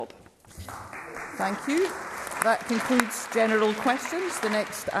Thank you. That concludes general questions. The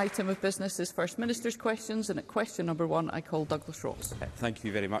next item of business is First Minister's questions, and at question number 1 I call Douglas Ross. Thank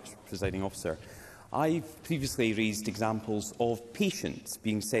you very much, Presiding Officer. I've previously raised examples of patients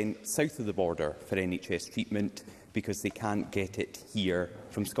being sent south of the border for NHS treatment because they can't get it here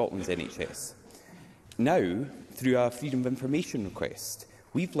from Scotland's NHS. Now, through a Freedom of Information request,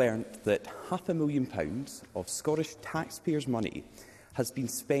 we've learnt that £500,000 of Scottish taxpayers' money has been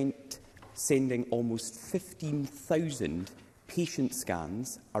spent sending almost 15,000 patient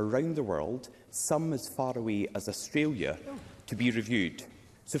scans around the world, some as far away as Australia, to be reviewed.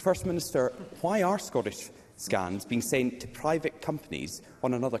 So, First Minister, why are Scottish scans being sent to private companies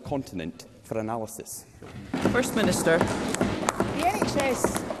on another continent for analysis? First Minister. The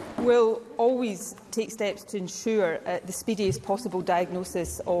NHS will always take steps to ensure the speediest possible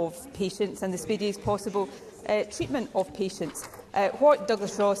diagnosis of patients and the speediest possible treatment of patients. What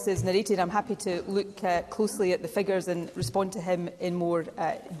Douglas Ross has narrated, I'm happy to look closely at the figures and respond to him in more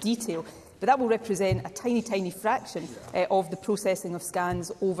detail. But that will represent a tiny, tiny fraction of the processing of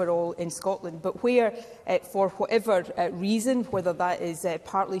scans overall in Scotland. But where, for whatever reason, whether that is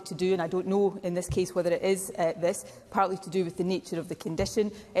partly to do, and I don't know in this case whether it is partly to do with the nature of the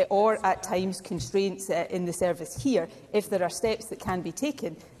condition, or at times constraints in the service here, if there are steps that can be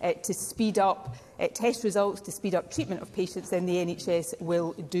taken to speed up test results, to speed up treatment of patients, then the NHS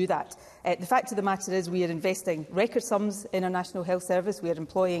will do that. The fact of the matter is we are investing record sums in our National Health Service. We are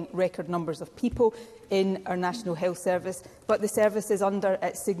employing record numbers of people in our National Health Service, but the service is under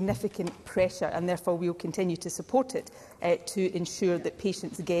significant pressure, and therefore we will continue to support it to ensure that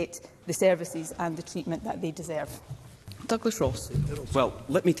patients get the services and the treatment that they deserve. Douglas Ross. Well,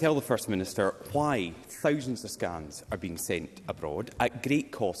 let me tell the First Minister why thousands of scans are being sent abroad at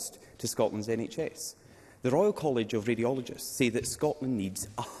great cost to Scotland's NHS. The Royal College of Radiologists say that Scotland needs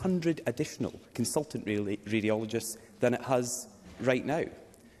 100 additional consultant radiologists than it has right now.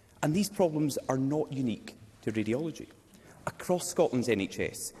 And these problems are not unique to radiology. Across Scotland's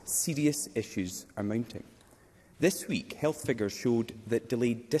NHS, serious issues are mounting. This week, health figures showed that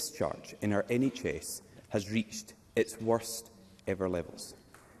delayed discharge in our NHS has reached its worst ever levels.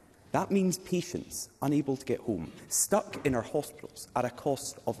 That means patients unable to get home, stuck in our hospitals at a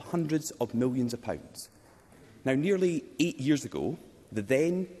cost of hundreds of millions of pounds. Now, nearly 8 years ago, the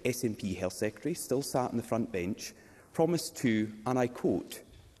then SNP Health Secretary, still sat on the front bench, promised to, and I quote,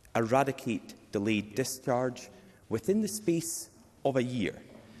 eradicate delayed discharge within the space of a year.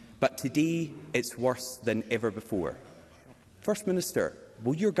 But today, it's worse than ever before. First Minister,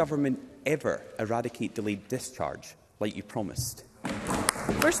 will your government ever eradicate delayed discharge like you promised?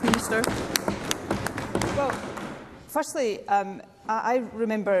 First Minister. Well, firstly, I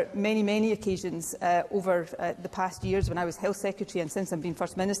remember many occasions over the past years when I was Health Secretary and since I've been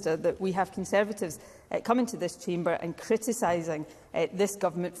First Minister that we have Conservatives coming to this chamber and criticising this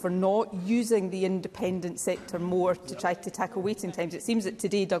government for not using the independent sector more to try to tackle waiting times. It seems that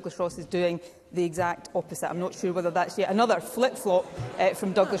today Douglas Ross is doing the exact opposite. I'm not sure whether that's yet another flip-flop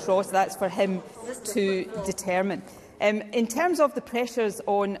from Douglas Ross. That's for him to determine. In terms of the pressures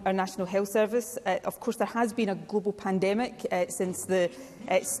on our National Health Service, of course there has been a global pandemic since the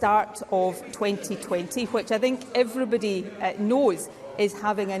start of 2020, which I think everybody knows is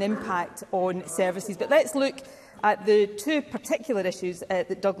having an impact on services. But let's look at the two particular issues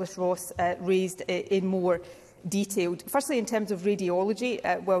that Douglas Ross raised in more detail. Firstly, in terms of radiology,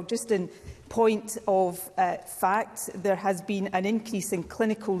 well, just in point of fact, there has been an increase in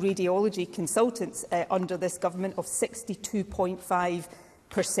clinical radiology consultants under this government of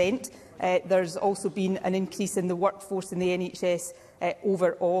 62.5%. There's also been an increase in the workforce in the NHS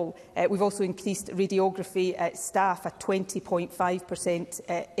overall. We've also increased radiography staff, a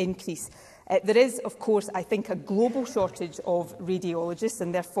 20.5% increase. There is, of course, I think, a global shortage of radiologists,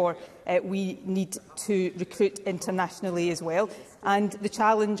 and therefore we need to recruit internationally as well. And the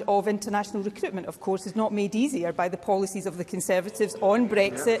challenge of international recruitment, of course, is not made easier by the policies of the Conservatives on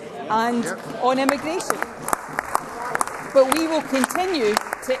Brexit and on immigration. But we will continue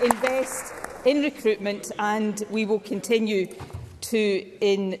to invest in recruitment, and we will continue to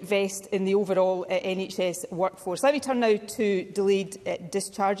invest in the overall NHS workforce. Let me turn now to delayed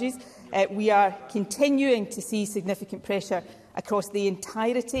discharges. We are continuing to see significant pressure across the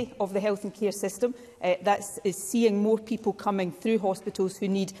entirety of the health and care system. That is seeing more people coming through hospitals who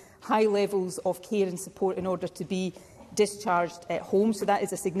need high levels of care and support in order to be discharged at home. So that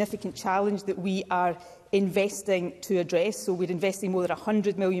is a significant challenge that we are investing to address. So we're investing more than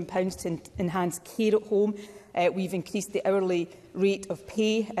 £100 million to enhance care at home. We've increased the hourly rate of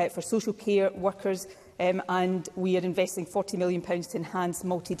pay for social care workers and we are investing £40 million to enhance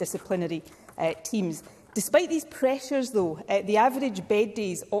multidisciplinary teams. Despite these pressures, though, the average bed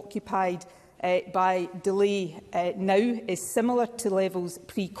days occupied by delay now is similar to levels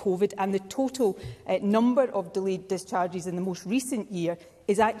pre-COVID, and the total number of delayed discharges in the most recent year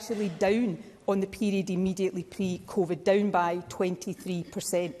is actually down on the period immediately pre-COVID, down by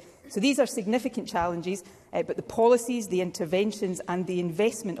 23%. So these are significant challenges, but the policies, the interventions and the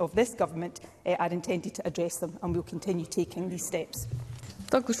investment of this government are intended to address them, and we will continue taking these steps.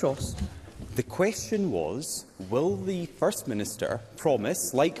 Douglas Ross. The question was, will the First Minister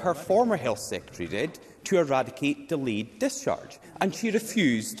promise, like her former Health Secretary did, to eradicate delayed discharge? And she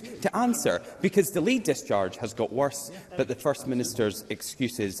refused to answer, because delayed discharge has got worse, but the First Minister's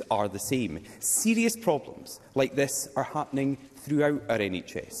excuses are the same. Serious problems like this are happening throughout our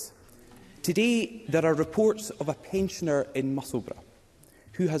NHS. Today, there are reports of a pensioner in Musselburgh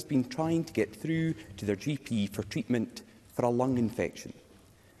who has been trying to get through to their GP for treatment for a lung infection.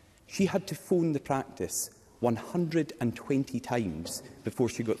 She had to phone the practice 120 times before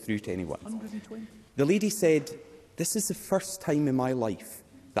she got through to anyone. 120? The lady said, "This is the first time in my life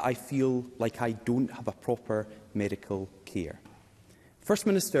that I feel like I don't have a proper medical care." First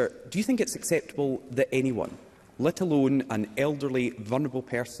Minister, do you think it's acceptable that anyone, let alone an elderly, vulnerable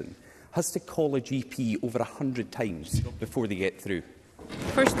person, has to call a GP over 100 times before they get through?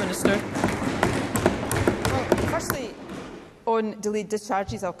 First Minister. Well, firstly, on delayed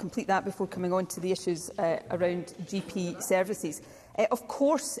discharges, I'll complete that before coming on to the issues around GP services. Of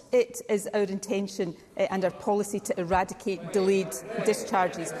course, it is our intention and our policy to eradicate delayed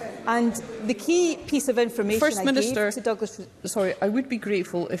discharges. And the key piece of information First Minister, gave to Douglas... Sorry, I would be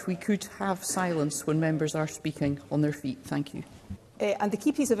grateful if we could have silence when members are speaking on their feet. Thank you. And the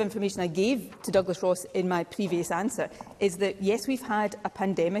key piece of information I gave to Douglas Ross in my previous answer is that, yes, we've had a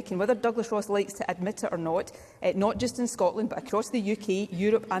pandemic, and whether Douglas Ross likes to admit it or not just in Scotland, but across the UK,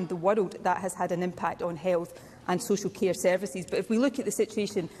 Europe and the world, that has had an impact on health and social care services. But if we look at the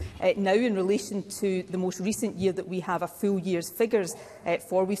situation now in relation to the most recent year that we have a full year's figures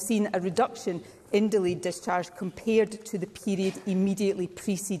for, we've seen a reduction in delayed discharge compared to the period immediately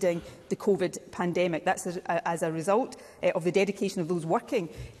preceding the COVID pandemic. That's as a result of the dedication of those working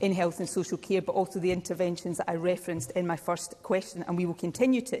in health and social care, but also the interventions that I referenced in my first question. And we will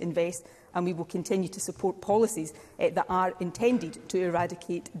continue to invest, and we will continue to support policies that are intended to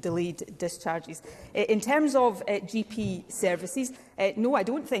eradicate delayed discharges. In terms of GP services, no, I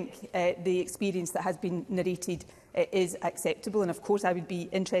don't think the experience that has been narrated is acceptable, and of course I would be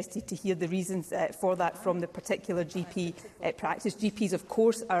interested to hear the reasons for that from the particular GP practice. GPs, of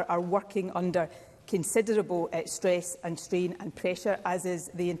course, are working under considerable stress and strain and pressure, as is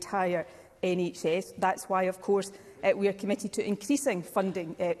the entire NHS. That's why, of course, we are committed to increasing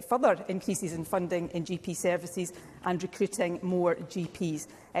funding, further increases in funding in GP services and recruiting more GPs.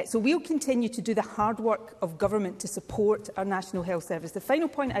 So we will continue to do the hard work of government to support our National Health Service. The final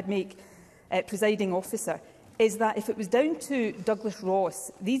point I'd make, Presiding Officer, is that if it was down to Douglas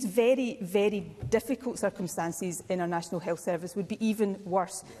Ross, these very, very difficult circumstances in our National Health Service would be even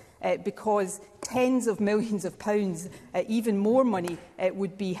worse, because tens of millions of pounds, even more money,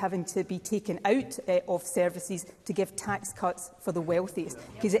 would be having to be taken out of services to give tax cuts for the wealthiest.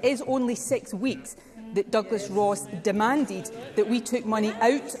 Because it is only 6 weeks that Douglas Ross demanded that we took money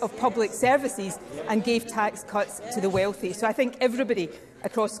out of public services and gave tax cuts to the wealthy. So I think everybody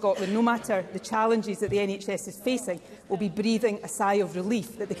across Scotland, no matter the challenges that the NHS is facing, will be breathing a sigh of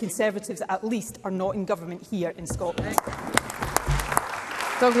relief that the Conservatives at least are not in government here in Scotland.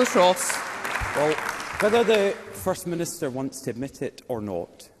 Douglas Ross. Well, whether the First Minister wants to admit it or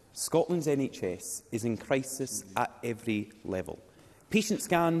not, Scotland's NHS is in crisis at every level. Patient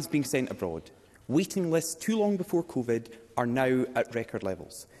scans being sent abroad, waiting lists too long before COVID are now at record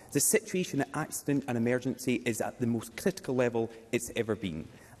levels. The situation at accident and emergency is at the most critical level it's ever been,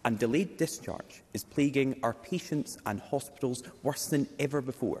 and delayed discharge is plaguing our patients and hospitals worse than ever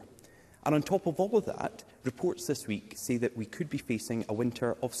before. And on top of all of that, reports this week say that we could be facing a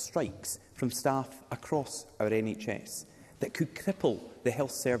winter of strikes from staff across our NHS that could cripple the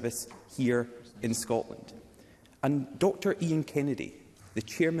health service here in Scotland. And Dr Ian Kennedy, the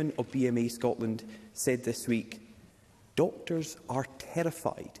chairman of BMA Scotland, said this week, "Doctors are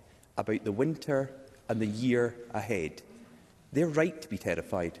terrified about the winter and the year ahead." They're right to be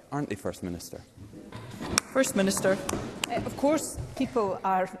terrified, aren't they, First Minister? First Minister. Of course, people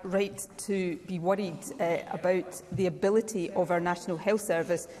are right to be worried about the ability of our National Health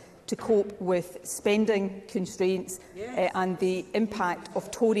Service to cope with spending constraints and the impact of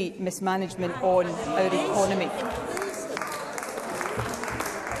Tory mismanagement on our economy.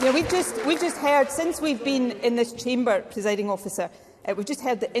 Yeah, we've just heard, since we've been in this chamber, Presiding Officer, we've just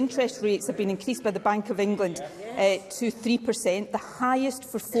heard that interest rates have been increased by the Bank of England to 3%, the highest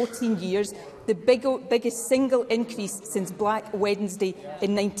for 14 years, the biggest single increase since Black Wednesday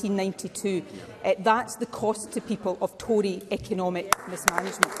in 1992. That's the cost to people of Tory economic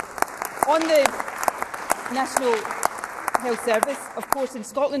mismanagement. On the National Health Service, of course, in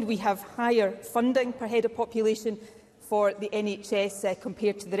Scotland we have higher funding per head of population for the NHS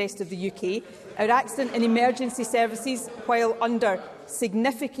compared to the rest of the UK. Our accident and emergency services, while under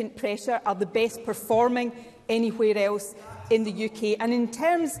significant pressure, are the best performing anywhere else in the UK. And in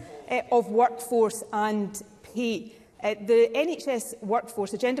terms of workforce and pay, the NHS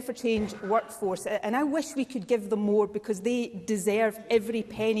workforce, Agenda for Change workforce, and I wish we could give them more because they deserve every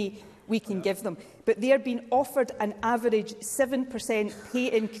penny we can give them. But they are being offered an average 7%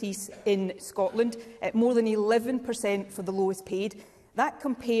 pay increase in Scotland, at more than 11% for the lowest paid. That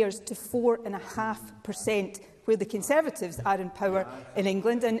compares to 4.5% where the Conservatives are in power in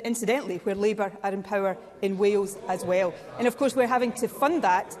England, and incidentally where Labour are in power in Wales as well. And of course we're having to fund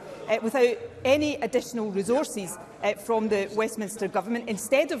that without any additional resources from the Westminster Government.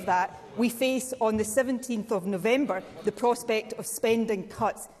 Instead of that, we face on the 17th of November the prospect of spending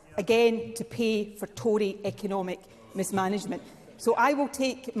cuts, again to pay for Tory economic mismanagement. So I will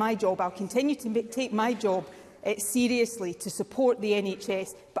take my job, I'll continue to take my job seriously to support the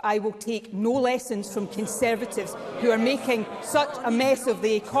NHS, but I will take no lessons from Conservatives who are making such a mess of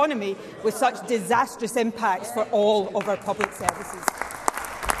the economy with such disastrous impacts for all of our public services.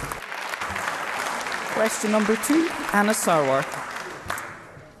 Question number 2, Anna Sarwar.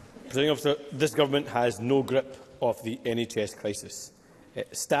 Presiding Officer, this government has no grip of the NHS crisis.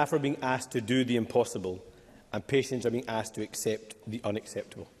 Staff are being asked to do the impossible and patients are being asked to accept the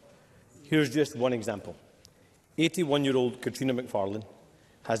unacceptable. Here's just one example. 81-year-old Katrina McFarlane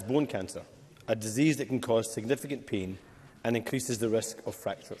has bone cancer, a disease that can cause significant pain and increases the risk of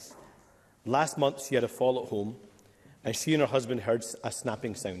fractures. Last month she had a fall at home and she and her husband heard a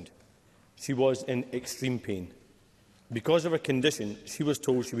snapping sound. She was in extreme pain. Because of her condition, she was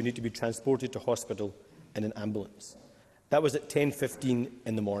told she would need to be transported to hospital in an ambulance. That was at 10:15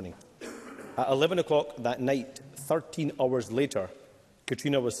 in the morning. At 11 o'clock that night, 13 hours later,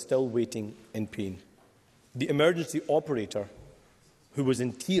 Katrina was still waiting in pain. The emergency operator, who was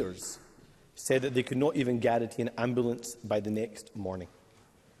in tears, said that they could not even guarantee an ambulance by the next morning.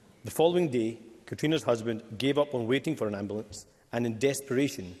 The following day, Katrina's husband gave up on waiting for an ambulance and, in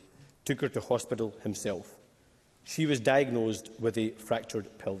desperation, took her to hospital himself. She was diagnosed with a fractured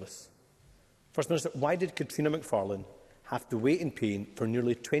pelvis. First Minister, why did Katrina McFarlane have to wait in pain for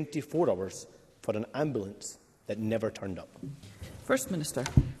nearly 24 hours for an ambulance that never turned up? First Minister.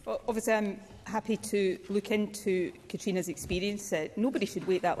 Well, obviously, I'm happy to look into Katrina's experience. Nobody should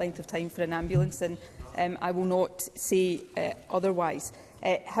wait that length of time for an ambulance, and I will not say otherwise.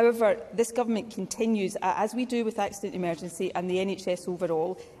 However, this government continues, as we do with accident emergency and the NHS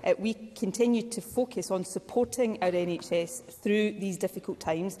overall, we continue to focus on supporting our NHS through these difficult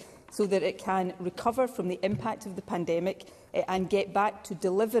times so that it can recover from the impact of the pandemic and get back to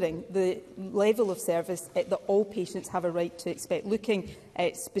delivering the level of service that all patients have a right to expect. Looking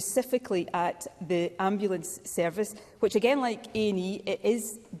specifically at the ambulance service, which again, like A&E, it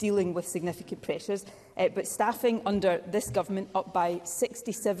is dealing with significant pressures, but staffing under this government up by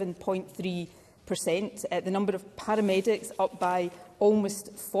 67.3%, the number of paramedics up by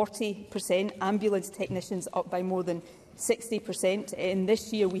almost 40%, ambulance technicians up by more than 60%. In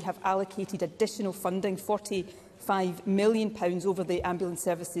this year, we have allocated additional funding, £45 million over the ambulance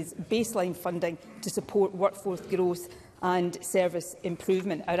services baseline funding to support workforce growth and service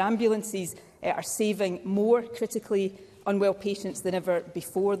improvement. Our ambulances are saving more critically unwell patients than ever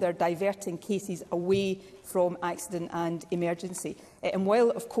before. They're diverting cases away from accident and emergency. And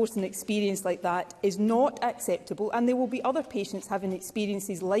while, of course, an experience like that is not acceptable, and there will be other patients having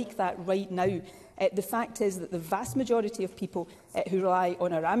experiences like that right now, the fact is that the vast majority of people who rely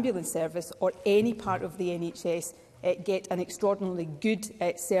on our ambulance service or any part of the NHS get an extraordinarily good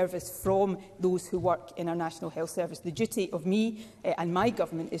service from those who work in our National Health Service. The duty of me and my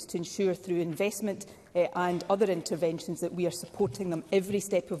government is to ensure through investment and other interventions that we are supporting them every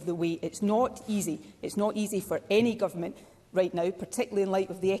step of the way. It's not easy. It's not easy for any government right now, particularly in light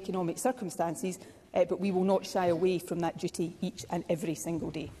of the economic circumstances, but we will not shy away from that duty each and every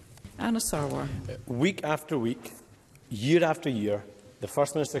single day. Anna Sarwar. Week after week, year after year, the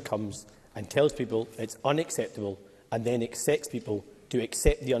First Minister comes and tells people it's unacceptable and then expects people to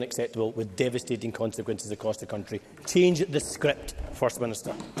accept the unacceptable with devastating consequences across the country. Change the script, First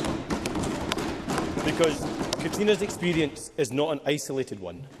Minister. because Katrina's experience is not an isolated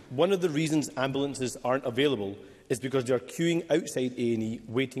one. One of the reasons ambulances aren't available is because they are queuing outside A&E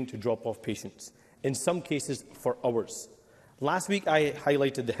waiting to drop off patients, in some cases for hours. Last week I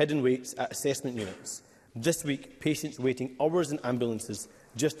highlighted the hidden waits at assessment units. This week, patients waiting hours in ambulances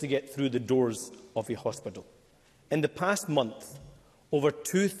just to get through the doors of a hospital. In the past month, over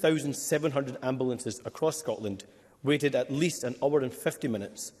 2,700 ambulances across Scotland waited at least an hour and 50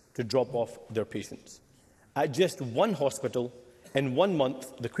 minutes to drop off their patients. At just one hospital, in 1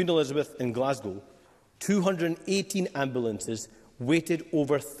 month, the Queen Elizabeth in Glasgow, 218 ambulances waited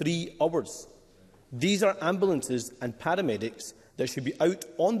over 3 hours. These are ambulances and paramedics that should be out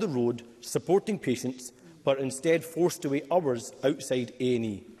on the road supporting patients, but instead forced to wait hours outside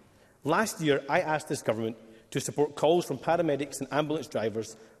A&E. Last year, I asked this government to support calls from paramedics and ambulance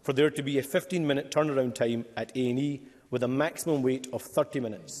drivers for there to be a 15-minute turnaround time at A&E with a maximum wait of 30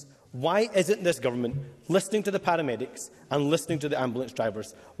 minutes. Why isn't this government listening to the paramedics and listening to the ambulance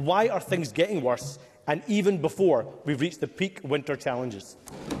drivers? Why are things getting worse, and even before we've reached the peak winter challenges?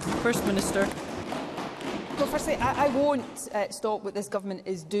 First Minister. Well, firstly, I won't stop what this government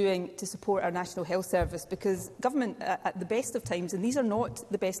is doing to support our National Health Service, because government at the best of times, and these are not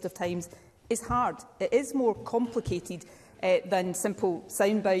the best of times, is hard. It is more complicated than simple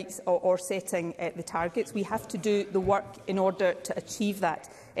sound bites or setting the targets. We have to do the work in order to achieve that.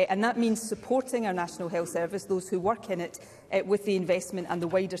 And that means supporting our National Health Service, those who work in it, with the investment and the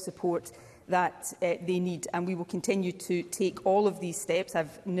wider support that they need. And we will continue to take all of these steps.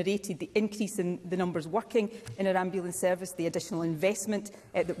 I've narrated the increase in the numbers working in our ambulance service, the additional investment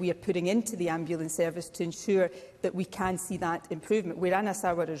that we are putting into the ambulance service to ensure that we can see that improvement. Where Anna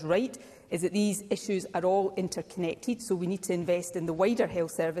Sarwar is right is that these issues are all interconnected, so we need to invest in the wider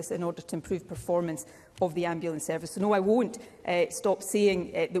health service in order to improve performance of the ambulance service. So no, I won't stop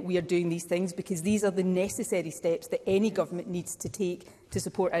saying that we are doing these things, because these are the necessary steps that any government needs to take to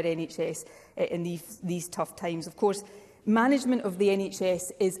support our NHS in these tough times. Of course, management of the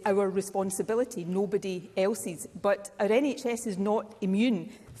NHS is our responsibility, nobody else's. But our NHS is not immune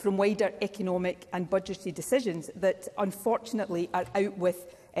from wider economic and budgetary decisions that, unfortunately, are out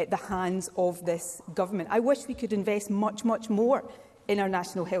with the hands of this government. I wish we could invest much, much more in our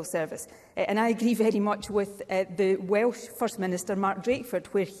National Health Service. And I agree very much with the Welsh First Minister, Mark Drakeford,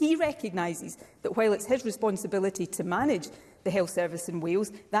 where he recognises that while it's his responsibility to manage the health service in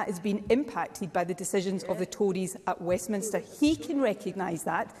Wales, that has been impacted by the decisions of the Tories at Westminster. He can recognise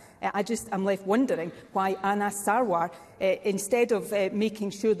that. I'm left wondering why Anna Sarwar, instead of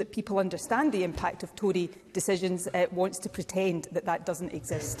making sure that people understand the impact of Tory decisions, wants to pretend that that doesn't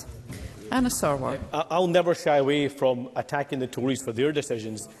exist. Anna Sarwar. I'll never shy away from attacking the Tories for their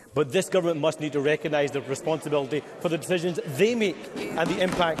decisions, but this government must need to recognise the responsibility for the decisions they make and the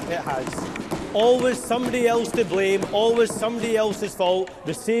impact it has. Always somebody else to blame, always somebody else's fault,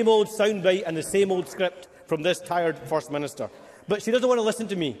 the same old soundbite and the same old script from this tired First Minister. But she doesn't want to listen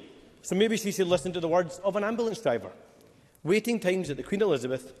to me, so maybe she should listen to the words of an ambulance driver. Waiting times at the Queen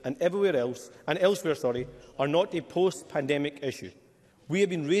Elizabeth and elsewhere, are not a post-pandemic issue. We have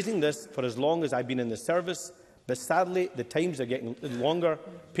been raising this for as long as I've been in the service, but sadly the times are getting longer,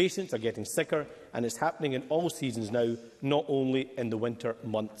 patients are getting sicker, and it's happening in all seasons now, not only in the winter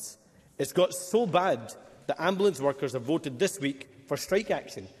months. It's got so bad that ambulance workers have voted this week for strike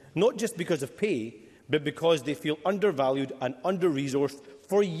action, not just because of pay, but because they feel undervalued and under-resourced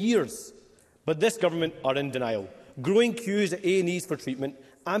for years. But this government are in denial. Growing queues at A&Es for treatment,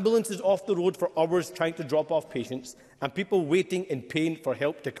 ambulances off the road for hours trying to drop off patients, and people waiting in pain for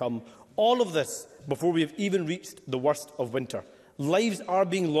help to come. All of this before we have even reached the worst of winter. Lives are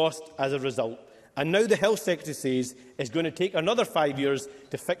being lost as a result. And now the Health Secretary says it's going to take another 5 years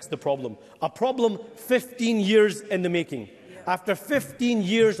to fix the problem. A problem 15 years in the making. After 15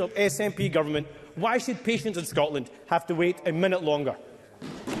 years of SNP government, why should patients in Scotland have to wait a minute longer?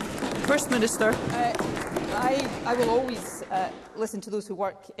 First Minister. I will always listen to those who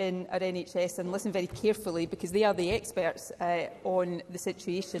work in our NHS and listen very carefully, because they are the experts on the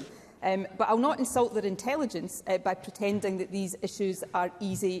situation. But I'll not insult their intelligence by pretending that these issues are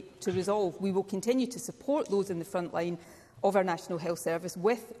easy to resolve. We will continue to support those in the front line of our National Health Service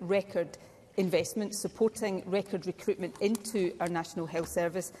with record investment, supporting record recruitment into our National Health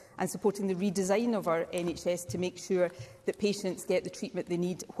Service and supporting the redesign of our NHS to make sure that patients get the treatment they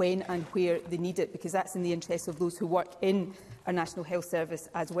need when and where they need it, because that's in the interest of those who work in our National Health Service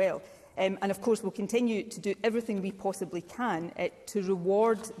as well. And of course we'll continue to do everything we possibly can to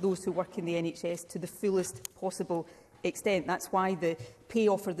reward those who work in the NHS to the fullest possible extent. That's why the pay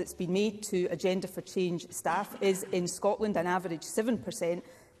offer that's been made to Agenda for Change staff is in Scotland an average 7%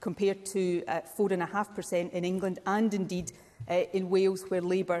 compared to 4.5% in England and indeed in Wales, where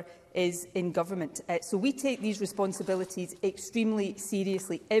Labour is in government. So we take these responsibilities extremely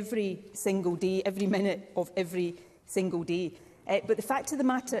seriously every single day, every minute of every single day. But the fact of the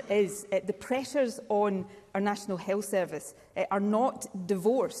matter is the pressures on our National Health Service are not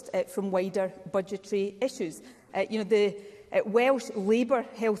divorced from wider budgetary issues. The Welsh Labour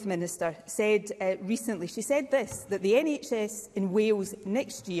Health Minister said recently, she said this, that the NHS in Wales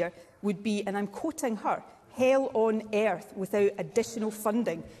next year would be, and I'm quoting her, hell on earth without additional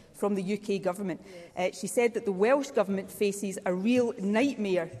funding from the UK Government. She said that the Welsh Government faces a real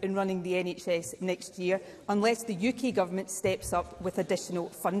nightmare in running the NHS next year unless the UK Government steps up with additional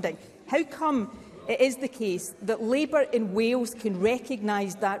funding. How come it is the case that Labour in Wales can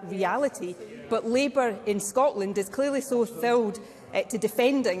recognise that reality, but Labour in Scotland is clearly so thrilled to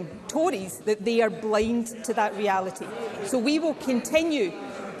defending Tories that they are blind to that reality? So we will continue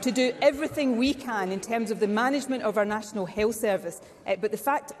to do everything we can in terms of the management of our National Health Service. But the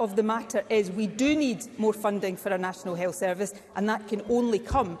fact of the matter is we do need more funding for our National Health Service, and that can only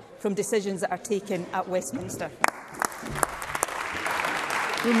come from decisions that are taken at Westminster.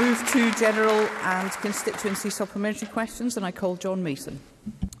 We'll move to general and constituency supplementary questions, and I call John Mason.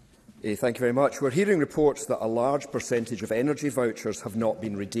 Thank you very much. We're hearing reports that a large percentage of energy vouchers have not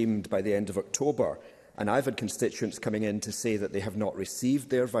been redeemed by the end of October, and I've had constituents coming in to say that they have not received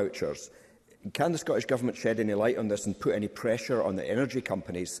their vouchers. Can the Scottish Government shed any light on this and put any pressure on the energy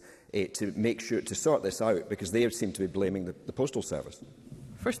companies to make sure to sort this out, because they seem to be blaming the Postal Service?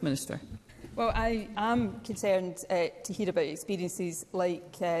 First Minister. Well, I am concerned to hear about experiences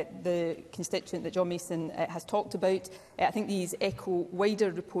like the constituent that John Mason has talked about. I think these echo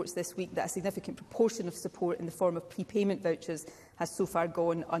wider reports this week that a significant proportion of support in the form of prepayment vouchers has so far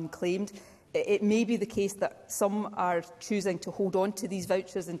gone unclaimed. It may be the case that some are choosing to hold on to these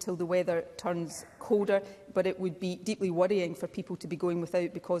vouchers until the weather turns colder, but it would be deeply worrying for people to be going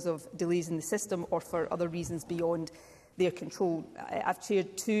without because of delays in the system or for other reasons beyond their control. I've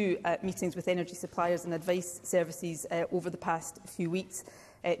chaired 2 meetings with energy suppliers and advice services over the past few weeks.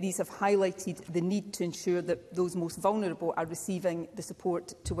 These have highlighted the need to ensure that those most vulnerable are receiving the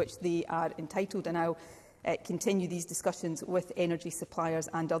support to which they are entitled, and I'll continue these discussions with energy suppliers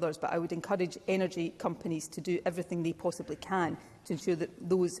and others, but I would encourage energy companies to do everything they possibly can to ensure that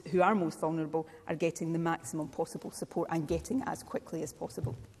those who are most vulnerable are getting the maximum possible support and getting as quickly as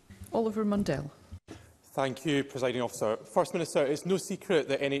possible. Oliver Mundell. Thank you, Presiding Officer. First Minister, it's no secret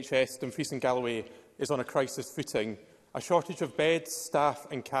that NHS Dumfries and Galloway is on a crisis footing. A shortage of beds, staff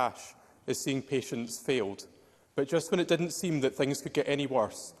and cash is seeing patients failed. But just when it didn't seem that things could get any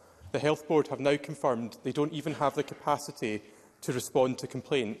worse, the Health Board have now confirmed they don't even have the capacity to respond to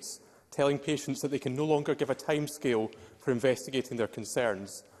complaints, telling patients that they can no longer give a timescale for investigating their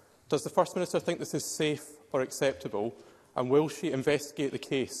concerns. Does the First Minister think this is safe or acceptable, and will she investigate the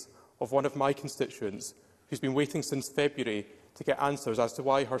case of one of my constituents who's been waiting since February to get answers as to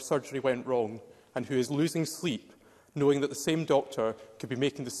why her surgery went wrong and who is losing sleep, knowing that the same doctor could be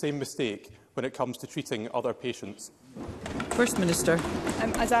making the same mistake when it comes to treating other patients? First Minister.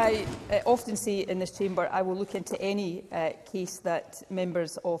 As I often say in this chamber, I will look into any case that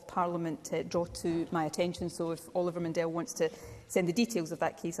members of Parliament draw to my attention. So if Oliver Mundell wants to send the details of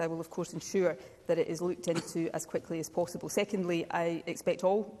that case, I will of course ensure that it is looked into as quickly as possible. Secondly, I expect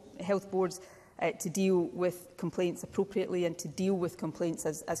all health boards to deal with complaints appropriately and to deal with complaints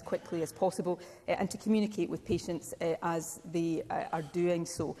as quickly as possible and to communicate with patients as they are doing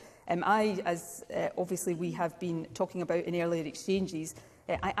so. As obviously we have been talking about in earlier exchanges,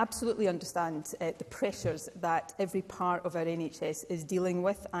 I absolutely understand the pressures that every part of our NHS is dealing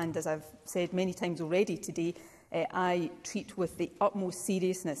with, and as I've said many times already today, I treat with the utmost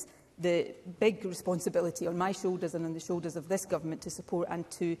seriousness the big responsibility on my shoulders and on the shoulders of this government to support and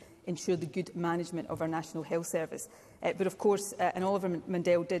to ensure the good management of our National Health Service. But of course, and Oliver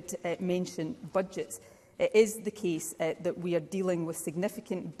Mundell did mention budgets, it is the case that we are dealing with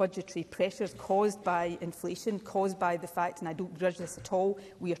significant budgetary pressures caused by inflation, caused by the fact, and I don't grudge this at all,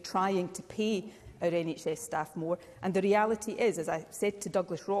 we are trying to pay our NHS staff more. And the reality is, as I said to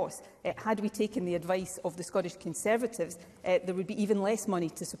Douglas Ross, had we taken the advice of the Scottish Conservatives, there would be even less money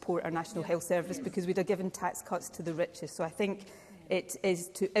to support our National Health Service because we'd have given tax cuts to the richest. So I think it is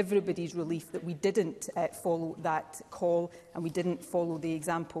to everybody's relief that we didn't follow that call and we didn't follow the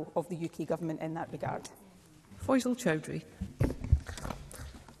example of the UK Government in that regard. Faisal Chowdhury.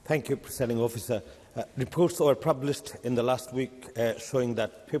 Thank you, Presiding Officer. Reports were published in the last week showing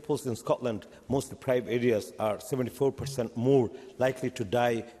that pupils in Scotland, most deprived areas, are 74% more likely to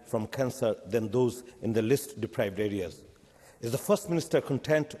die from cancer than those in the least deprived areas. Is the First Minister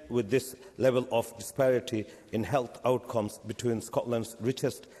content with this level of disparity in health outcomes between Scotland's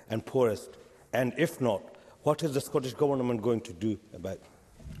richest and poorest? And if not, what is the Scottish Government going to do about it?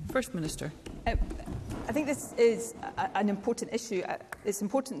 First Minister. I think this is an important issue. It's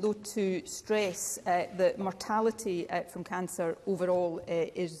important, though, to stress that mortality from cancer overall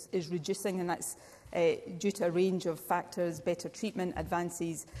is reducing, and that's due to a range of factors: better treatment,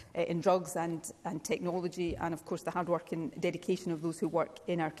 advances in drugs and technology, and, of course, the hard work and dedication of those who work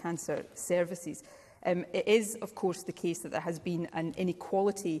in our cancer services. It is, of course, the case that there has been an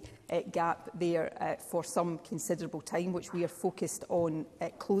inequality gap there for some considerable time, which we are focused on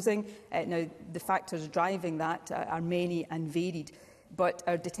closing. Now, the factors driving that are many and varied, but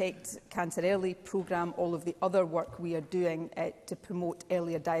our Detect Cancer Early programme, all of the other work we are doing to promote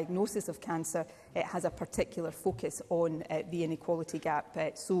earlier diagnosis of cancer, has a particular focus on the inequality gap.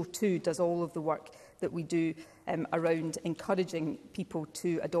 So too does all of the work that we do around encouraging people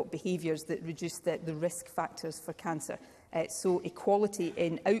to adopt behaviours that reduce the risk factors for cancer. So equality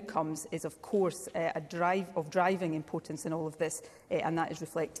in outcomes is, of course, of driving importance in all of this, and that is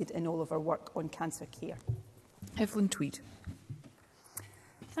reflected in all of our work on cancer care. Evelyn Tweed.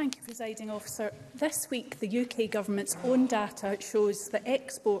 Thank you, Presiding Officer. This week, the UK Government's own data shows that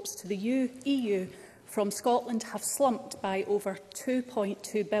exports to the EU from Scotland have slumped by over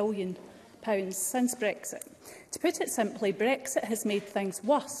 £2.2 billion since Brexit. To put it simply, Brexit has made things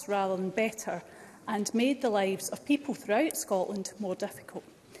worse rather than better and made the lives of people throughout Scotland more difficult.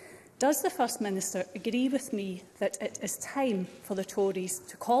 Does the First Minister agree with me that it is time for the Tories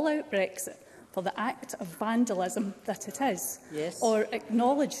to call out Brexit for the act of vandalism that it is, yes, or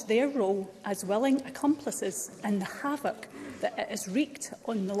acknowledge their role as willing accomplices in the havoc that it has wreaked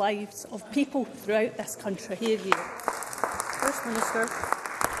on the lives of people throughout this country? Hear you. First Minister.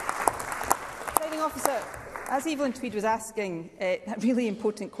 Presiding Officer, as Evelyn Tweed was asking a really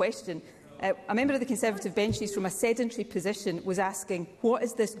important question, a member of the Conservative benches from a sedentary position was asking, what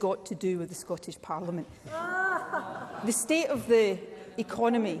has this got to do with the Scottish Parliament? The state of the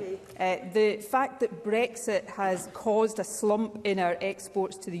economy, the fact that Brexit has caused a slump in our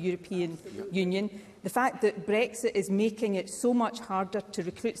exports to the European Union, the fact that Brexit is making it so much harder to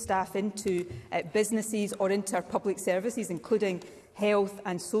recruit staff into businesses or into our public services, including health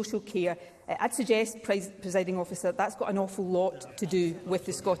and social care, I'd suggest, Presiding Officer, that's got an awful lot to do with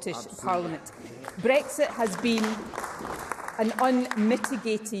the Scottish Parliament. Brexit has been an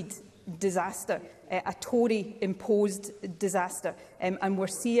unmitigated disaster, a Tory-imposed disaster, and we're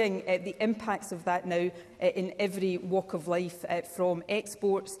seeing the impacts of that now in every walk of life, from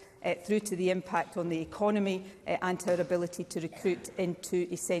exports through to the impact on the economy and our ability to recruit into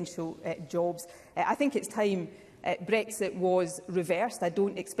essential jobs. I think it's time Brexit was reversed. I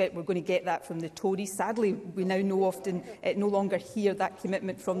don't expect we're going to get that from the Tories. Sadly, we now no longer hear that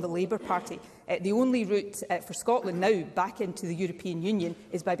commitment from the Labour Party. The only route for Scotland now back into the European Union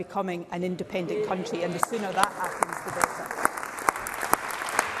is by becoming an independent country, and the sooner that happens, the better.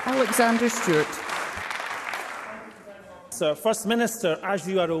 Alexander Stewart. Sir, First Minister, as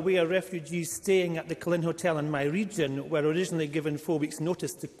you are aware, refugees staying at the Culzean Hotel in my region were originally given 4 weeks'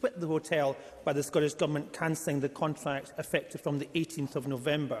 notice to quit the hotel by the Scottish Government cancelling the contract effective from the 18th of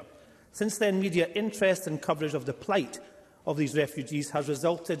November. Since then, media interest and coverage of the plight of these refugees has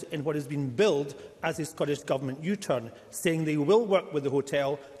resulted in what has been billed as a Scottish Government U-turn, saying they will work with the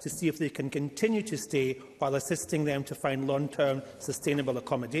hotel to see if they can continue to stay while assisting them to find long-term sustainable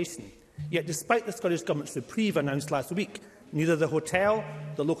accommodation. Yet, despite the Scottish Government's reprieve announced last week, neither the hotel,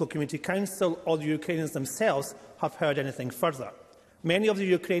 the local community council or the Ukrainians themselves have heard anything further. Many of the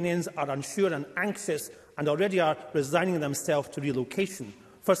Ukrainians are unsure and anxious and already are resigning themselves to relocation.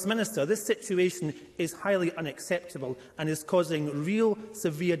 First Minister, this situation is highly unacceptable and is causing real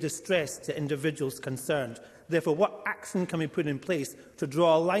severe distress to individuals concerned. Therefore, what action can be put in place to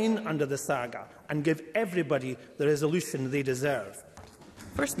draw a line under the saga and give everybody the resolution they deserve?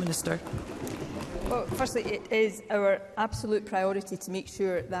 First Minister. Well, firstly, it is our absolute priority to make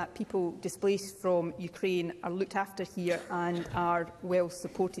sure that people displaced from Ukraine are looked after here and are well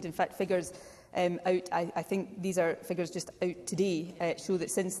supported. In fact, figures I think these are figures just out today, show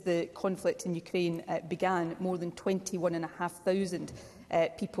that since the conflict in Ukraine began, more than 21,500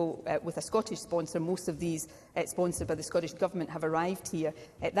 people with a Scottish sponsor, most of these sponsored by the Scottish Government, have arrived here.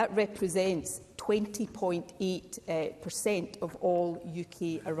 That represents 20.8% of all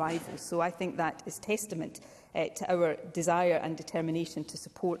UK arrivals. So I think that is testament to our desire and determination to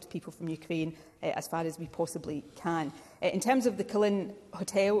support people from Ukraine as far as we possibly can. In terms of the Culzean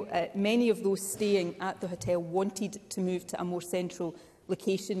Hotel, many of those staying at the hotel wanted to move to a more central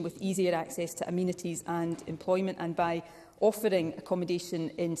location with easier access to amenities and employment, and by offering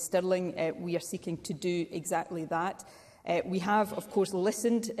accommodation in Stirling, we are seeking to do exactly that. We have, of course,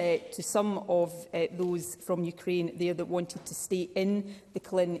 listened to some of those from Ukraine there that wanted to stay in the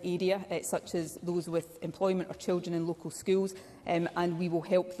Culin area, such as those with employment or children in local schools, and we will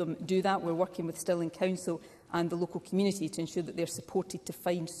help them do that. We're working with Stirling Council and the local community to ensure that they are supported to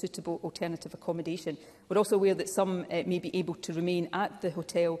find suitable alternative accommodation. We're also aware that some may be able to remain at the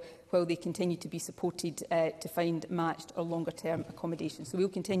hotel while they continue to be supported to find matched or longer-term accommodation. So we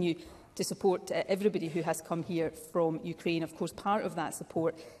will continue to support everybody who has come here from Ukraine. Of course, part of that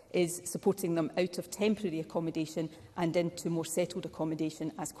support is supporting them out of temporary accommodation and into more settled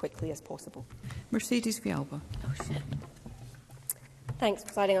accommodation as quickly as possible. Mercedes Vialba. Thanks,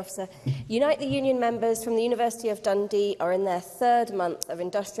 Presiding Officer. Unite the Union members from the University of Dundee are in their third month of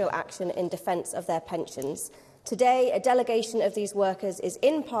industrial action in defence of their pensions. Today, a delegation of these workers is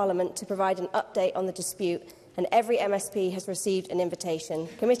in Parliament to provide an update on the dispute, and every MSP has received an invitation.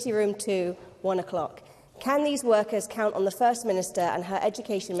 Committee Room 2, 1 o'clock. Can these workers count on the First Minister and her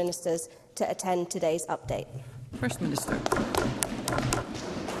Education Ministers to attend today's update? First Minister.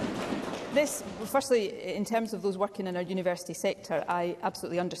 Firstly, in terms of those working in our university sector, I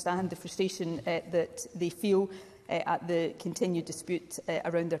absolutely understand the frustration that they feel at the continued dispute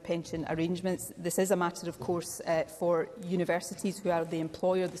around their pension arrangements. This is a matter, of course, for universities, who are the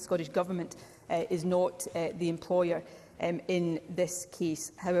employer. The Scottish Government is not the employer in this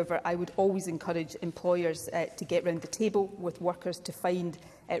case. However, I would always encourage employers to get round the table with workers to find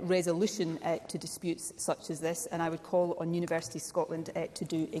resolution to disputes such as this, and I would call on Universities Scotland to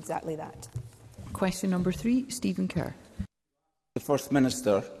do exactly that. Question number 3, Stephen Kerr. The First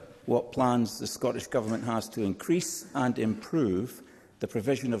Minister what plans the Scottish Government has to increase and improve the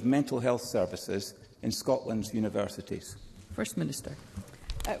provision of mental health services in Scotland's universities. First Minister.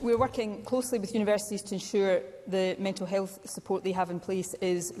 We're working closely with universities to ensure the mental health support they have in place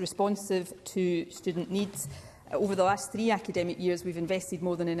is responsive to student needs. Over the last 3 academic years, we've invested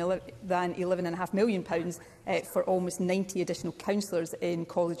more than £11.5 million for almost 90 additional counsellors in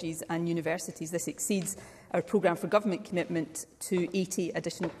colleges and universities. This exceeds our programme for government commitment to 80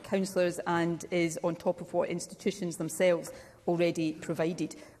 additional counsellors and is on top of what institutions themselves already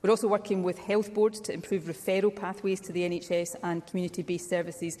provided. We're also working with health boards to improve referral pathways to the NHS and community-based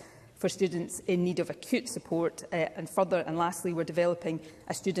services for students in need of acute support. And lastly, we're developing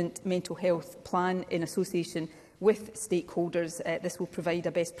a student mental health plan in association with stakeholders. This will provide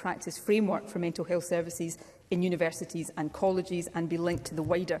a best practice framework for mental health services in universities and colleges and be linked to the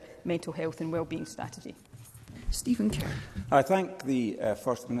wider mental health and wellbeing strategy. Stephen Kerr. I thank the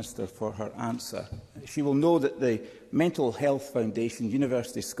First Minister for her answer. She will know that the Mental Health Foundation,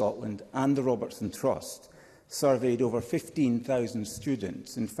 University of Scotland and the Robertson Trust surveyed over 15,000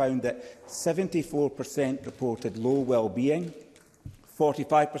 students and found that 74% reported low well-being,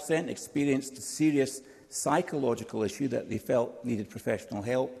 45% experienced a serious psychological issue that they felt needed professional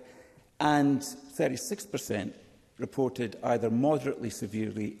help, and 36% reported either moderately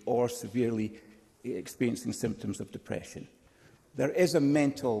severely or severely experiencing symptoms of depression. There is a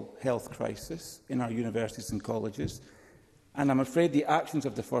mental health crisis in our universities and colleges, and I'm afraid the actions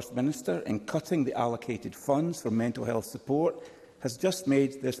of the First Minister in cutting the allocated funds for mental health support has just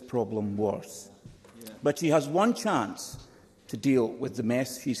made this problem worse. But she has one chance to deal with the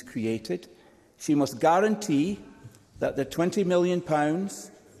mess she's created. She must guarantee that the £20 million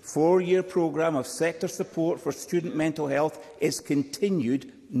 4-year programme of sector support for student mental health is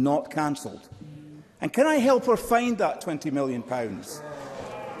continued, not cancelled. And can I help her find that £20 million?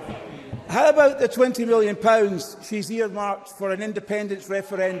 How about the £20 million she's earmarked for an independence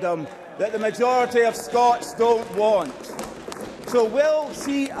referendum that the majority of Scots don't want? So will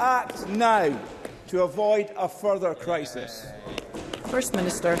she act now to avoid a further crisis? First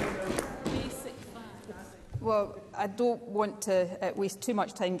Minister. Well, I don't want to waste too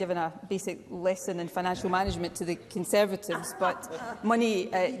much time giving a basic lesson in financial management to the Conservatives, but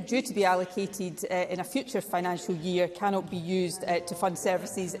money due to be allocated in a future financial year cannot be used to fund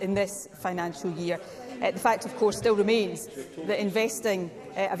services in this financial year. The fact, of course, still remains that investing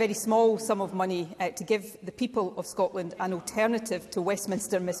a very small sum of money to give the people of Scotland an alternative to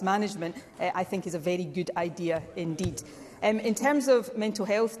Westminster mismanagement, I think is a very good idea indeed. In terms of mental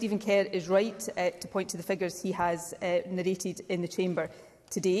health, Stephen Kerr is right to point to the figures he has narrated in the Chamber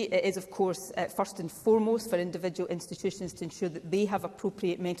today. It is, of course, first and foremost for individual institutions to ensure that they have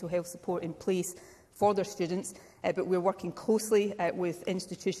appropriate mental health support in place for their students, but we're working closely with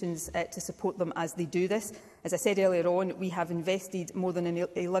institutions to support them as they do this. As I said earlier on, we have invested more than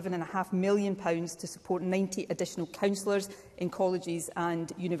 £11.5 million to support 90 additional counsellors in colleges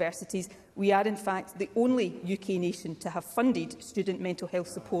and universities. We are, in fact, the only UK nation to have funded student mental health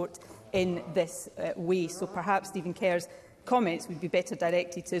support in this way. So perhaps Stephen Kerr's comments would be better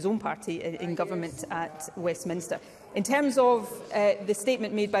directed to his own party in government at Westminster. In terms of the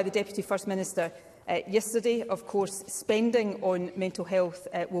statement made by the Deputy First Minister yesterday, of course, spending on mental health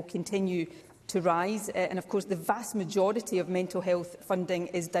will continue to rise, and of course the vast majority of mental health funding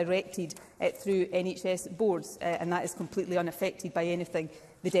is directed through NHS boards, and that is completely unaffected by anything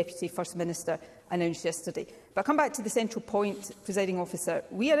the Deputy First Minister announced yesterday. But I come back to the central point, Presiding Officer.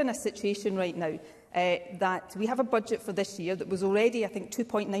 We are in a situation right now that we have a budget for this year that was already, I think,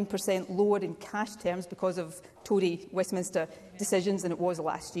 2.9% lower in cash terms because of Tory Westminster decisions than it was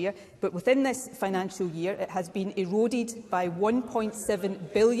last year. But within this financial year, it has been eroded by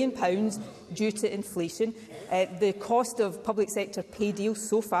 £1.7 billion due to inflation. The cost of public sector pay deals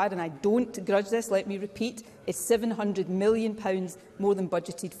so far, and I don't grudge this, let me repeat, is £700 million more than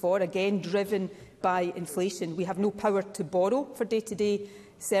budgeted for, again driven by inflation. We have no power to borrow for day-to-day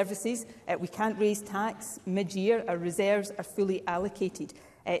services. We can't raise tax mid-year. Our reserves are fully allocated.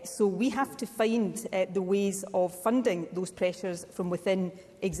 So we have to find the ways of funding those pressures from within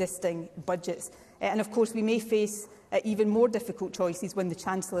existing budgets. And of course, we may face even more difficult choices when the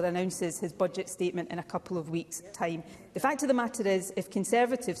Chancellor announces his budget statement in a couple of weeks' time. The fact of the matter is, if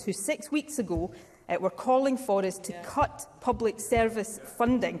Conservatives, who 6 weeks ago were calling for us to cut public service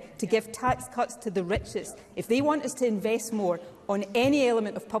funding, to give tax cuts to the richest, if they want us to invest more on any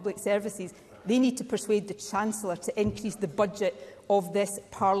element of public services, they need to persuade the Chancellor to increase the budget of this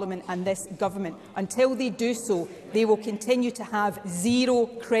Parliament and this Government. Until they do so, they will continue to have zero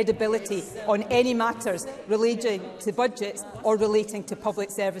credibility on any matters relating to budgets or relating to public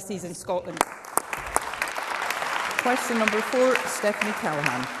services in Scotland. Question number 4, Stephanie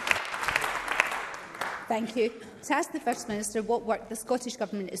Callaghan. Thank you. To ask the First Minister what work the Scottish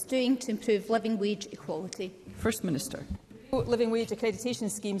Government is doing to improve living wage equality. First Minister. Living wage accreditation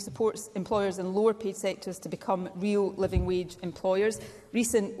scheme supports employers in lower paid sectors to become real living wage employers.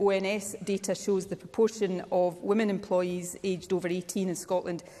 Recent ONS data shows the proportion of women employees aged over 18 in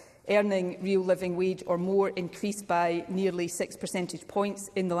Scotland earning real living wage or more increased by nearly 6 percentage points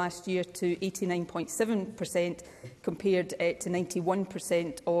in the last year to 89.7% compared to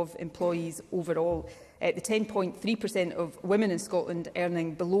 91% of employees overall. The 10.3% of women in Scotland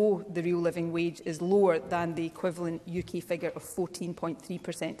earning below the real living wage is lower than the equivalent UK figure of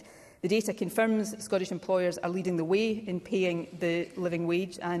 14.3%. The data confirms Scottish employers are leading the way in paying the living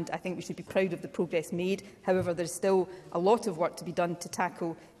wage, and I think we should be proud of the progress made. However, there is still a lot of work to be done to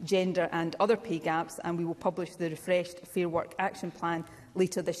tackle gender and other pay gaps, and we will publish the refreshed Fair Work Action Plan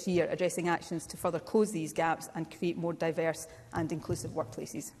later this year, addressing actions to further close these gaps and create more diverse and inclusive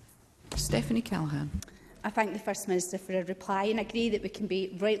workplaces. Stephanie Callaghan. I thank the First Minister for a reply and agree that we can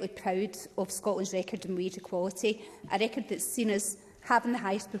be rightly proud of Scotland's record in wage equality, a record that's seen us having the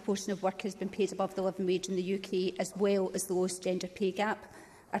highest proportion of workers being paid above the living wage in the UK, as well as the lowest gender pay gap.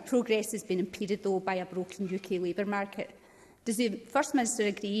 Our progress has been impeded, though, by a broken UK labour market. Does the First Minister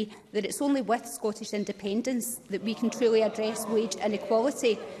agree that it's only with Scottish independence that we can truly address wage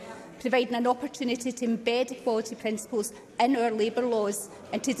inequality, providing an opportunity to embed equality principles in our labour laws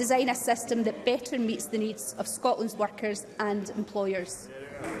and to design a system that better meets the needs of Scotland's workers and employers?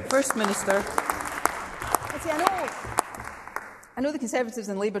 First Minister. I know the Conservatives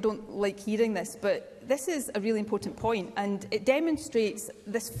and Labour don't like hearing this, but this is a really important point, and it demonstrates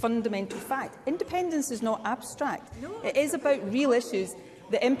this fundamental fact. Independence is not abstract. It is about real issues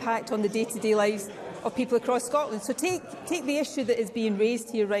that impact on the day-to-day lives of people across Scotland. So take the issue that is being raised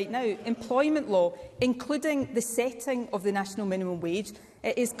here right now. Employment law, including the setting of the national minimum wage,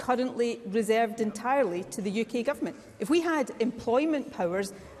 it is currently reserved entirely to the UK Government. If we had employment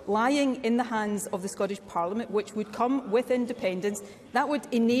powers lying in the hands of the Scottish Parliament, which would come with independence, that would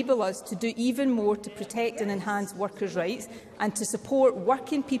enable us to do even more to protect and enhance workers' rights and to support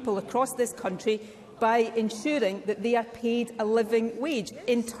working people across this country by ensuring that they are paid a living wage.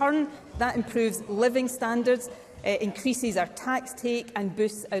 In turn, that improves living standards, increases our tax take and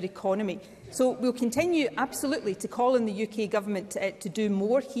boosts our economy. So we'll continue absolutely to call on the UK Government to do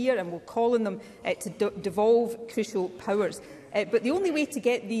more here, and we'll call on them to devolve crucial powers. But the only way to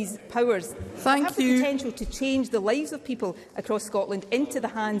get these powers have the potential to change the lives of people across Scotland into the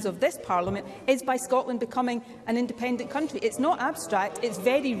hands of this Parliament is by Scotland becoming an independent country. It's not abstract, it's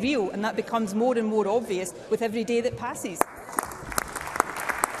very real, and that becomes more and more obvious with every day that passes.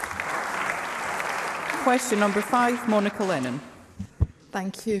 Question number 5, Monica Lennon.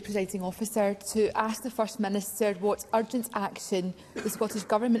 Thank you, Presiding Officer. To ask the First Minister what urgent action the Scottish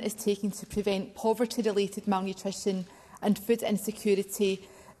Government is taking to prevent poverty-related malnutrition and food insecurity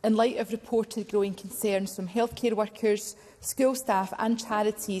in light of reported growing concerns from healthcare workers, school staff and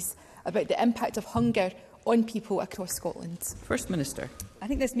charities about the impact of hunger on people across Scotland. First Minister. I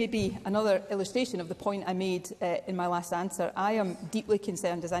think this may be another illustration of the point I made in my last answer. I am deeply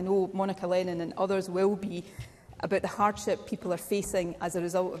concerned, as I know Monica Lennon and others will be, about the hardship people are facing as a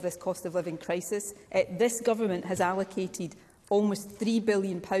result of this cost of living crisis. This government has allocated almost £3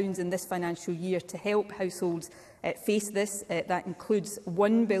 billion in this financial year to help households face this. That includes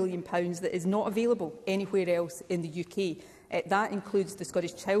 £1 billion that is not available anywhere else in the UK. That includes the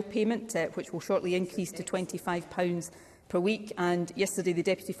Scottish Child Payment, which will shortly increase to £25 per week. And yesterday, the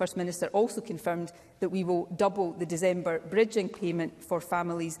Deputy First Minister also confirmed that we will double the December bridging payment for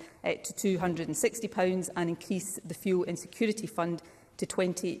families to £260 and increase the Fuel Insecurity Fund to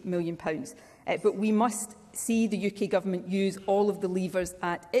 £20 million. But we must see the UK Government use all of the levers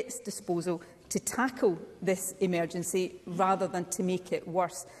at its disposal to tackle this emergency rather than to make it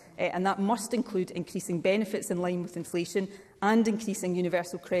worse. And that must include increasing benefits in line with inflation and increasing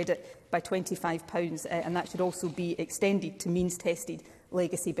universal credit by £25, and that should also be extended to means-tested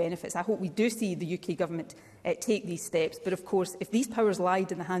legacy benefits. I hope we do see the UK Government take these steps, but of course, if these powers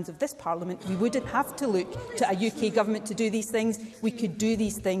lied in the hands of this Parliament, we wouldn't have to look to a UK Government to do these things. We could do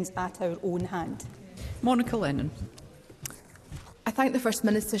these things at our own hand. Monica Lennon. I thank the First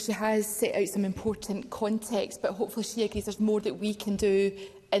Minister. She has set out some important context, but hopefully she agrees there's more that we can do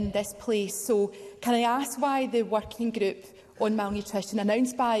in this place. So can I ask why the working group on malnutrition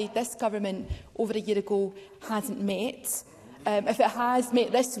announced by this government over a year ago hasn't met? If it has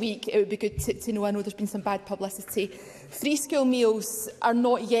met this week, it would be good to know. I know there's been some bad publicity. Free school meals are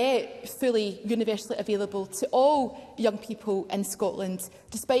not yet fully universally available to all young people in Scotland,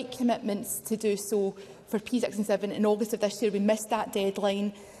 despite commitments to do so for P6 and 7 in August of this year. We missed that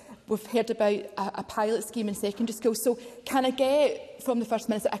deadline. We've heard about a pilot scheme in secondary schools. So can I get from the First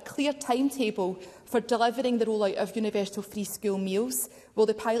Minister a clear timetable for delivering the rollout of universal free school meals? Will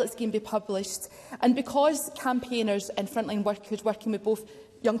the pilot scheme be published? And because campaigners and frontline workers working with both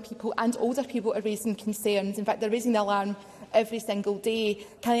young people and older people are raising concerns, in fact they're raising the alarm every single day,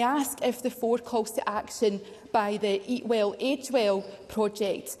 can I ask if the 4 calls to action by the Eat Well, Age Well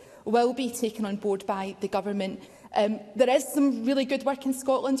project will be taken on board by the Government? There is some really good work in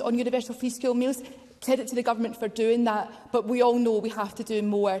Scotland on universal free school meals. Credit to the Government for doing that, but we all know we have to do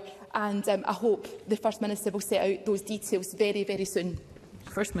more, and I hope the First Minister will set out those details very, very soon.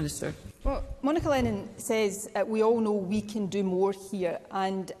 First Minister. Well, Monica Lennon says we all know we can do more here,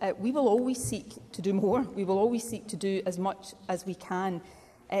 and we will always seek to do more. We will always seek to do as much as we can.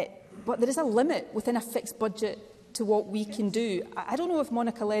 But there is a limit within a fixed budget to what we can do. I don't know if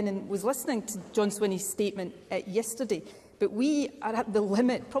Monica Lennon was listening to John Swinney's statement yesterday, but we are at the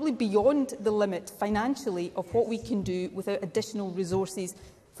limit, probably beyond the limit financially, of what we can do without additional resources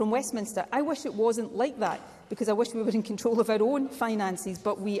from Westminster. I wish it wasn't like that, because I wish we were in control of our own finances,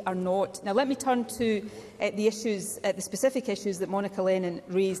 but we are not. Now, let me turn to the specific issues that Monica Lennon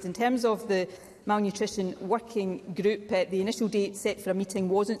raised. In terms of the Malnutrition Working Group, the initial date set for a meeting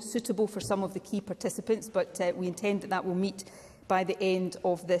wasn't suitable for some of the key participants, but we intend that will meet by the end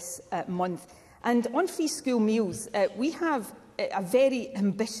of this month. And on free school meals, we have a very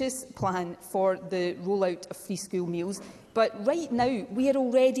ambitious plan for the rollout of free school meals. But right now, we are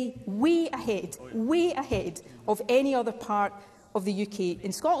already way ahead of any other part of the UK.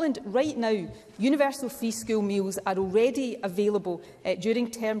 In Scotland, right now, universal free school meals are already available during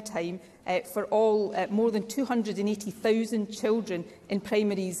term time for all more than 280,000 children in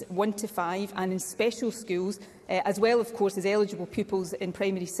primaries 1 to 5 and in special schools, as well, of course, as eligible pupils in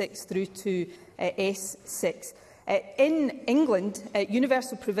primary 6 through to S6. In England,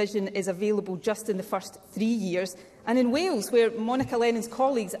 universal provision is available just in the first 3 years. And in Wales, where Monica Lennon's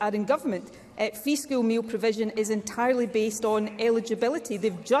colleagues are in government, free school meal provision is entirely based on eligibility.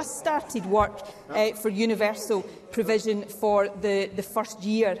 They've just started work for universal provision for the first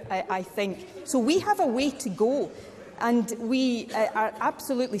year, I think. So we have a way to go. And we are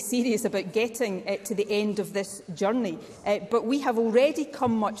absolutely serious about getting to the end of this journey. But we have already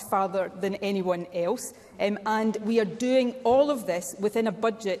come much further than anyone else. And we are doing all of this within a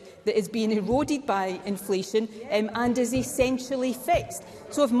budget that is being eroded by inflation and is essentially fixed.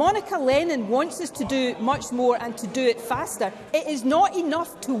 So if Monica Lennon wants us to do much more and to do it faster, it is not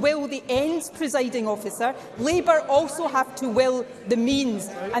enough to will the ends, Presiding Officer. Labour also have to will the means,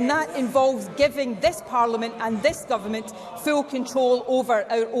 and that involves giving this Parliament and this Government Parliament full control over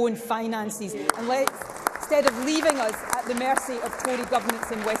our own finances, and instead of leaving us at the mercy of Tory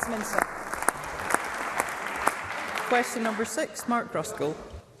governments in Westminster. Question number 6, Mark Ruskell.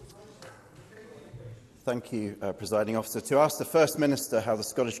 Thank you, Presiding Officer. To ask the First Minister how the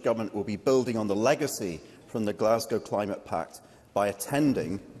Scottish Government will be building on the legacy from the Glasgow Climate Pact by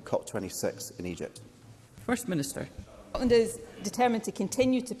attending COP26 in Egypt. First Minister. Scotland is determined to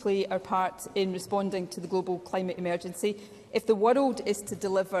continue to play our part in responding to the global climate emergency. If the world is to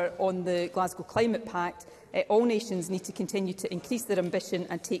deliver on the Glasgow Climate Pact, all nations need to continue to increase their ambition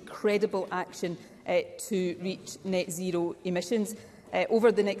and take credible action to reach net zero emissions.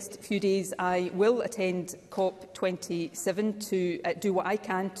 Over the next few days, I will attend COP27 to do what I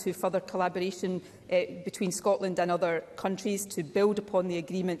can to further collaboration between Scotland and other countries to build upon the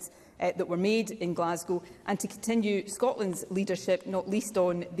agreements that were made in Glasgow and to continue Scotland's leadership, not least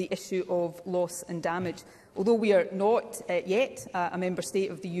on the issue of loss and damage. Although we are not yet a member state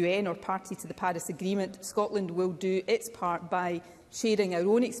of the UN or party to the Paris Agreement, Scotland will do its part by sharing our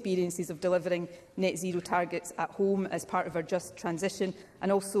own experiences of delivering net zero targets at home as part of our just transition,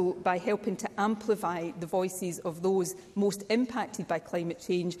 and also by helping to amplify the voices of those most impacted by climate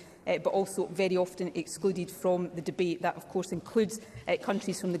change, but also very often excluded from the debate. That, of course, includes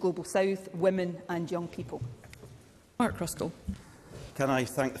countries from the Global South, women and young people. Mark Ruskell. Can I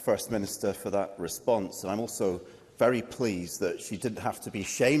thank the First Minister for that response? And I'm also very pleased that she didn't have to be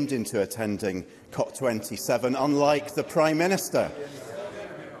shamed into attending COP27, unlike the Prime Minister.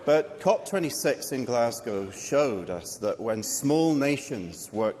 But COP26 in Glasgow showed us that when small nations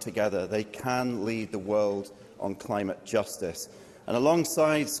work together, they can lead the world on climate justice. And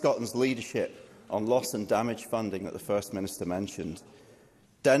alongside Scotland's leadership on loss and damage funding that the First Minister mentioned,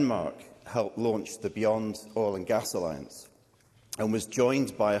 Denmark helped launch the Beyond Oil and Gas Alliance and was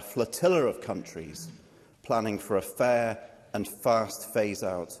joined by a flotilla of countries planning for a fair and fast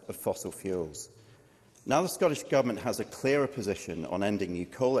phase-out of fossil fuels. Now the Scottish Government has a clearer position on ending new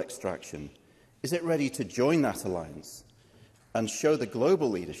coal extraction. Is it ready to join that alliance and show the global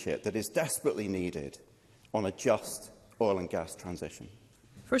leadership that is desperately needed on a just oil and gas transition?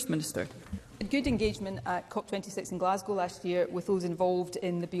 First Minister. Good engagement at COP26 in Glasgow last year with those involved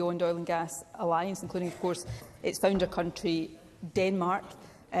in the Beyond Oil and Gas Alliance, including, of course, its founder country, Denmark.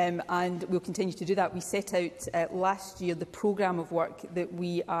 And we'll continue to do that. We set out last year the programme of work that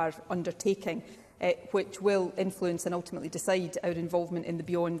we are undertaking, which will influence and ultimately decide our involvement in the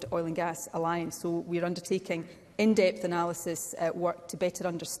Beyond Oil and Gas Alliance. So we are undertaking in-depth analysis work to better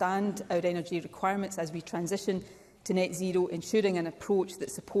understand our energy requirements as we transition to net zero, ensuring an approach that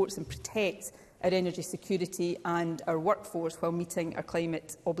supports and protects our energy security and our workforce while meeting our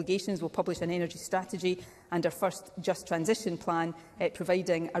climate obligations. We'll publish an energy strategy and our first Just Transition plan,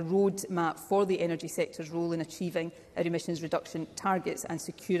 providing a roadmap for the energy sector's role in achieving our emissions reduction targets and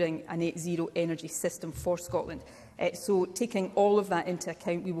securing a net zero energy system for Scotland. So, taking all of that into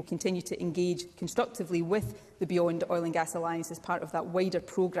account, we will continue to engage constructively with the Beyond Oil and Gas Alliance as part of that wider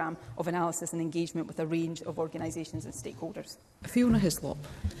programme of analysis and engagement with a range of organisations and stakeholders. Fiona Hislop.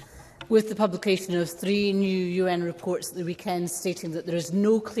 With the publication of 3 new UN reports at the weekend stating that there is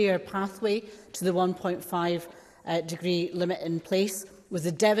no clear pathway to the 1.5 degree limit in place, with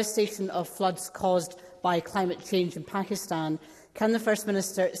the devastation of floods caused by climate change in Pakistan, can the First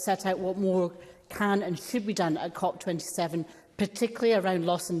Minister set out what more can and should be done at COP27, particularly around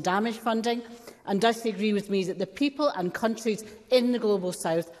loss and damage funding? And does she agree with me that the people and countries in the Global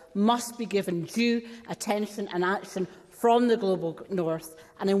South must be given due attention and action from the Global North?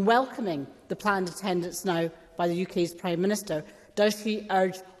 And in welcoming the planned attendance now by the UK's Prime Minister, does she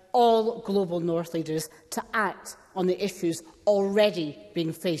urge all Global North leaders to act on the issues already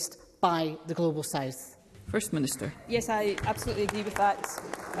being faced by the Global South? First Minister. Yes, I absolutely agree with that.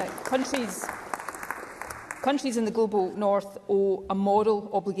 Countries in the Global North owe a moral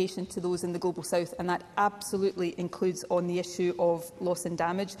obligation to those in the Global South, and that absolutely includes on the issue of loss and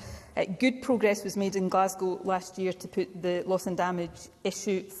damage. Good progress was made in Glasgow last year to put the loss and damage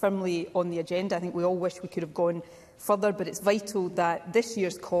issue firmly on the agenda. I think we all wish we could have gone further, but it's vital that this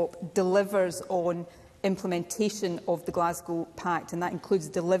year's COP delivers on implementation of the Glasgow Pact, and that includes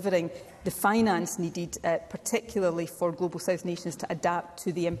delivering the finance needed, particularly for Global South nations, to adapt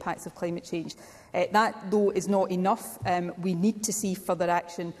to the impacts of climate change. That, though, is not enough. We need to see further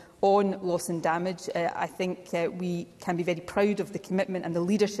action on loss and damage. I think we can be very proud of the commitment and the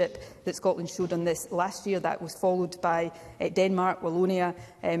leadership that Scotland showed on this last year. That was followed by Denmark, Wallonia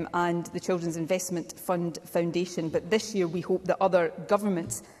and the Children's Investment Fund Foundation. But this year we hope that other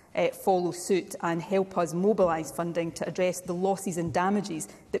governments follow suit and help us mobilise funding to address the losses and damages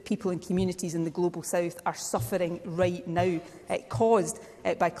that people and communities in the Global South are suffering right now, caused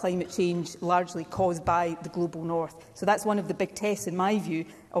by climate change, largely caused by the Global North. So that's one of the big tests, in my view,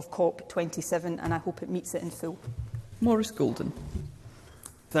 of COP27, and I hope it meets it in full. Maurice Golden.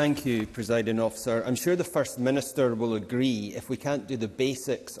 Thank you, Presiding Officer. I'm sure the First Minister will agree if we can't do the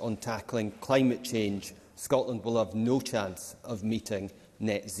basics on tackling climate change, Scotland will have no chance of meeting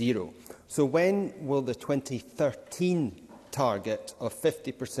net zero. So when will the 2013 target of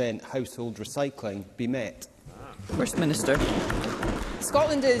 50% household recycling be met? First Minister.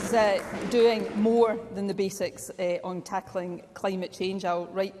 Scotland is doing more than the basics on tackling climate change. I'll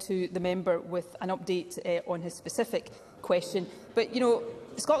write to the member with an update on his specific question. But, you know,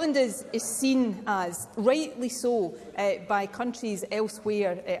 Scotland is seen as, rightly so, by countries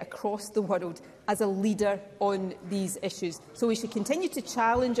elsewhere across the world as a leader on these issues. So we should continue to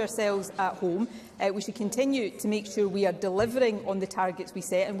challenge ourselves at home. We should continue to make sure we are delivering on the targets we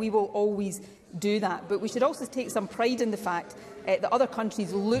set, and we will always do that. But we should also take some pride in the fact that other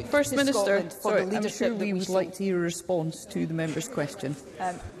countries look to Scotland for the leadership that we would like to hear a response to the member's question.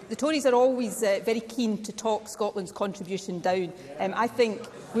 The Tories are always very keen to talk Scotland's contribution down. I think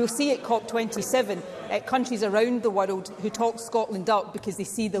we'll see at COP27 countries around the world who talk Scotland up because they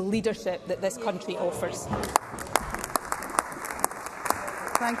see the leadership that this country offers.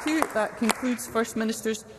 Thank you. That concludes First Minister's